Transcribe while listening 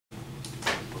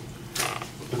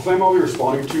claim I'll be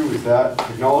responding to is that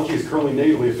technology is currently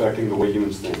negatively affecting the way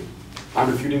humans think.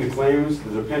 I'm refuting the claims that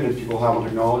the dependence people have on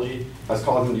technology has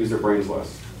caused them to use their brains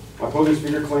less. My opposing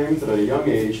speaker claims that at a young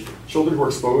age, children who are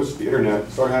exposed to the internet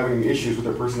start having issues with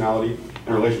their personality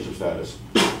and relationship status.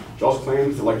 She also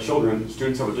claims that, like children,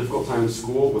 students have a difficult time in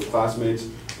school with classmates,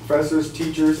 professors,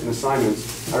 teachers, and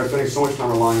assignments after spending so much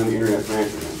time relying on the internet for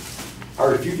answering them. I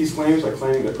refute these claims by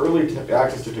claiming that early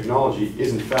access to technology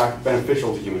is in fact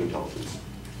beneficial to human intelligence.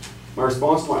 My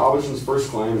response to my opposition's first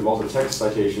claim involves a text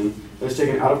citation that is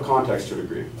taken out of context to a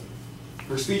degree.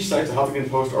 Her speech cites a Huffington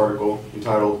Post article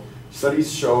entitled,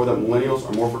 "Studies Show That Millennials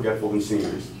Are More Forgetful Than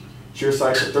Seniors." She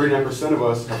recites that 39% of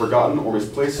us have forgotten or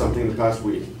misplaced something in the past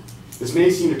week. This may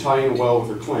seem to tie in well with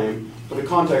her claim, but the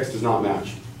context does not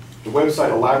match. The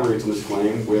website elaborates on this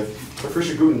claim with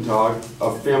Patricia Gutentag,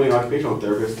 a family and occupational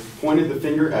therapist, pointed the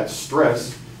finger at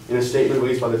stress in a statement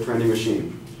released by the Trending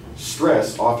Machine.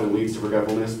 Stress often leads to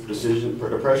forgetfulness,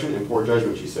 depression, and poor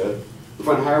judgment, she said. We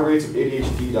find higher rates of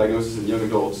ADHD diagnosis in young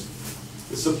adults.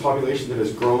 This is a population that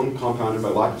has grown, compounded by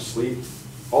lack of sleep,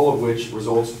 all of which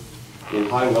results in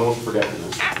high levels of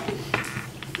forgetfulness.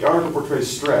 The article portrays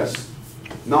stress,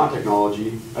 not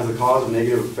technology, as a cause of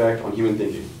negative effect on human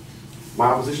thinking. My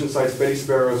opposition cites Betty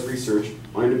Sparrow's research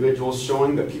on individuals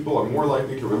showing that people are more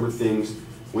likely to remember things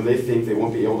when they think they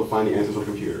won't be able to find the answers on a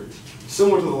computer.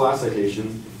 Similar to the last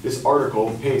citation, this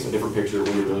article paints a different picture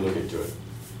when you really look into it.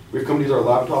 We've come to use our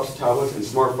laptops, tablets, and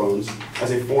smartphones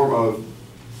as a form of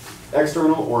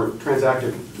external or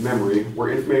transactive memory where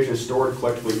information is stored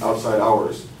collectively outside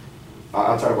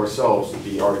of ourselves,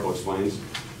 the article explains.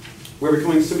 We're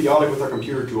becoming symbiotic with our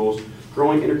computer tools,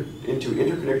 growing into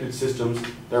interconnected systems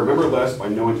that remember less by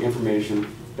knowing information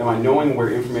than by knowing where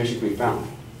information can be found.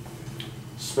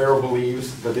 Sparrow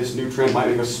believes that this new trend might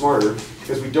make us smarter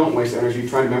because we don't waste energy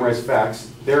trying to memorize facts,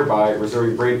 thereby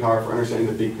reserving brain power for understanding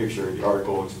the big picture, the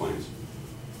article explains.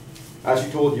 As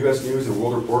she told U.S. News and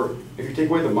World Report, if you take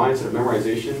away the mindset of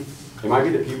memorization, it might be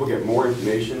that people get more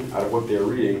information out of what they are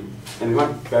reading, and they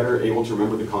might be better able to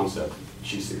remember the concept,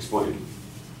 she explained.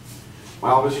 My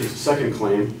opposition's second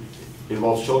claim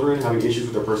involves children having issues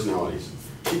with their personalities.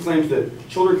 She claims that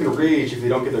children can rage if they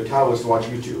don't get their tablets to watch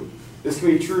YouTube. This can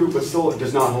be true, but still it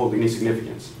does not hold any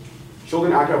significance.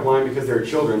 Children act out of line because they are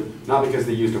children, not because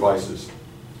they use devices.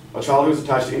 A child who is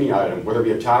attached to any item, whether it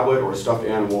be a tablet or a stuffed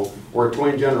animal or a toy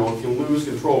in general, can lose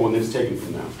control when it is taken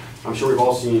from them. I'm sure we've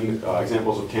all seen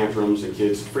examples of tantrums and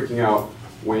kids freaking out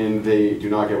when they do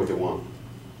not get what they want.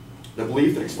 The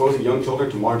belief that exposing young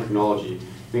children to modern technology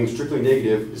being strictly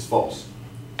negative is false.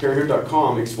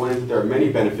 Parenthood.com explains that there are many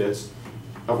benefits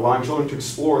of allowing children to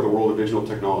explore the world of digital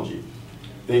technology.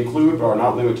 They include, but are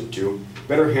not limited to,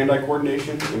 better hand-eye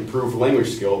coordination, improved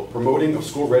language skill, promoting of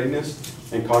school readiness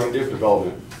and cognitive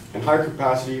development, and higher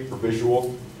capacity for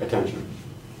visual attention.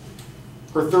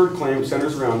 Her third claim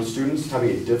centers around students having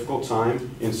a difficult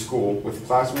time in school with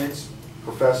classmates,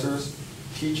 professors,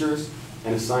 teachers,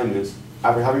 and assignments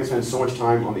after having spent so much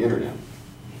time on the internet.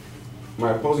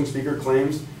 My opposing speaker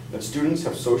claims that students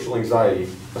have social anxiety,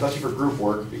 especially for group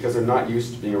work, because they're not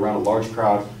used to being around a large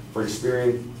crowd for an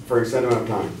extended amount of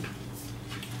time.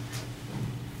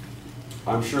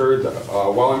 While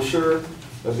I'm sure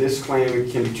that this claim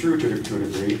can be true to a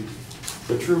degree,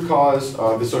 the true cause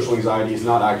of the social anxiety is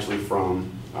not actually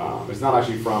from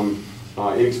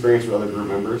inexperience with other group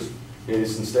members. It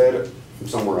is instead from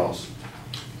somewhere else.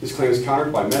 This claim is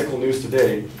countered by Medical News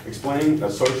Today, explaining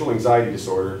that social anxiety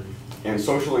disorder and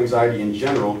social anxiety in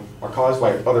general are caused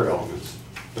by other elements.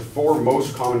 The four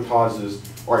most common causes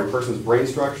are a person's brain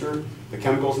structure, the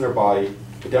chemicals in their body,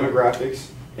 the demographics,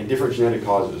 and different genetic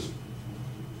causes.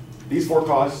 These four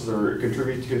causes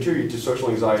contribute to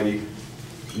social anxiety,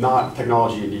 not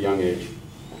technology at a young age.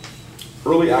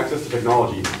 Early access to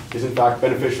technology is in fact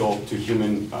beneficial to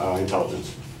human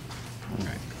intelligence.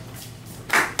 Okay.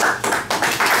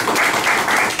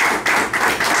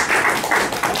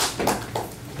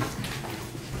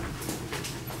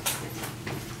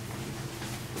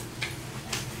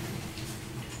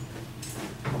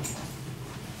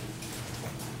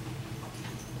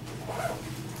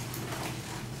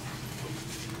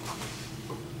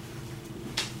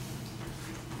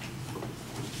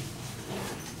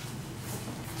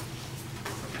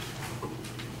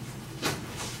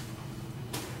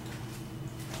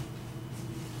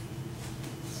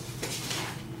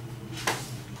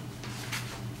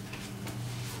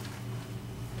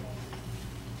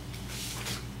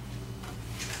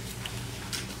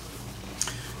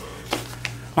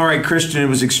 All right, Christian, it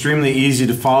was extremely easy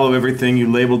to follow everything.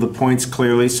 You labeled the points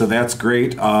clearly, so that's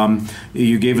great.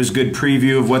 You gave us good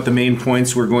preview of what the main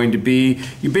points were going to be.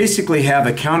 You basically have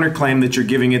a counterclaim that you're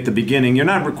giving at the beginning. You're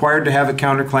not required to have a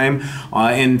counterclaim.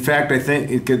 In fact, I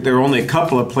think there are only a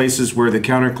couple of places where the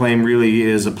counterclaim really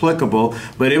is applicable,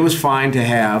 but it was fine to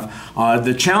have.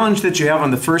 The challenge that you have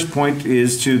on the first point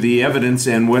is to the evidence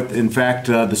and what, in fact,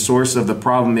 the source of the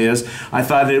problem is. I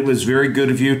thought it was very good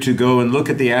of you to go and look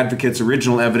at the advocate's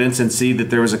original evidence and see that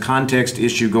there was a context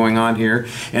issue going on here,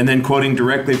 and then quoting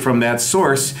directly from that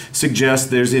source suggests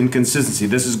there's inconsistency.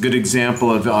 This is a good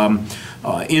example of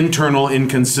internal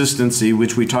inconsistency,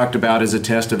 which we talked about as a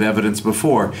test of evidence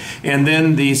before. And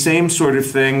then the same sort of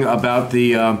thing about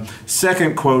the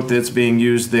second quote that's being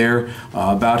used there,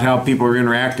 about how people are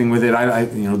interacting with it.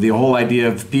 The whole idea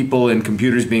of people and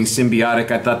computers being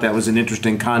symbiotic, I thought that was an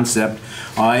interesting concept.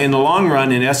 In the long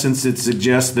run, in essence, it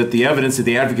suggests that the evidence that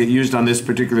the advocate used on this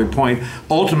particular point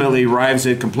ultimately arrives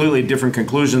at completely different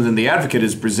conclusions than the advocate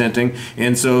is presenting,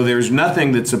 and so there's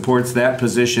nothing that supports that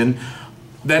position.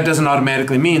 That doesn't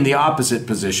automatically mean the opposite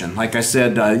position. Like I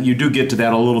said, you do get to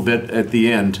that a little bit at the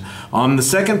end. On the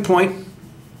second point,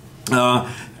 you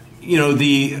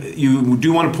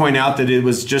do want to point out that it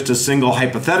was just a single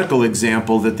hypothetical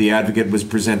example that the advocate was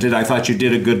presented. I thought you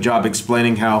did a good job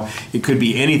explaining how it could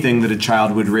be anything that a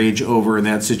child would rage over in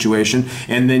that situation,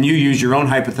 and then you use your own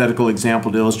hypothetical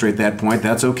example to illustrate that point.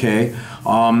 That's okay.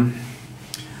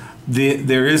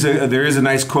 There is a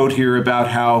nice quote here about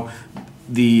how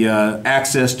the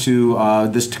access to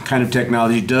this kind of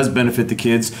technology does benefit the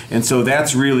kids, and so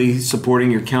that's really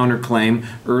supporting your counterclaim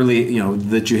early,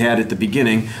 that you had at the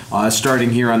beginning, starting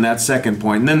here on that second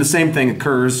point. And then the same thing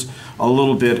occurs a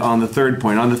little bit on the third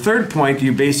point. On the third point,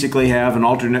 you basically have an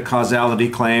alternate causality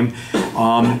claim.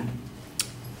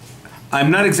 I'm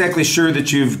not exactly sure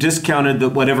that you've discounted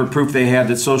whatever proof they had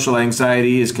that social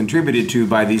anxiety is contributed to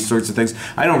by these sorts of things.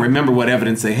 I don't remember what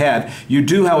evidence they had. You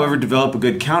do, however, develop a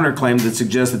good counterclaim that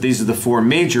suggests that these are the four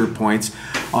major points.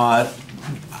 I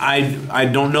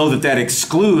don't know that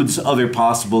excludes other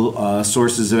possible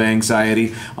sources of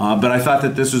anxiety, but I thought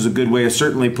that this was a good way of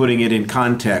certainly putting it in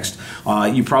context.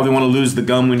 You probably want to lose the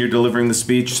gum when you're delivering the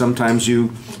speech. Sometimes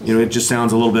it just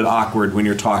sounds a little bit awkward when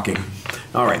you're talking.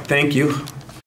 All right, thank you.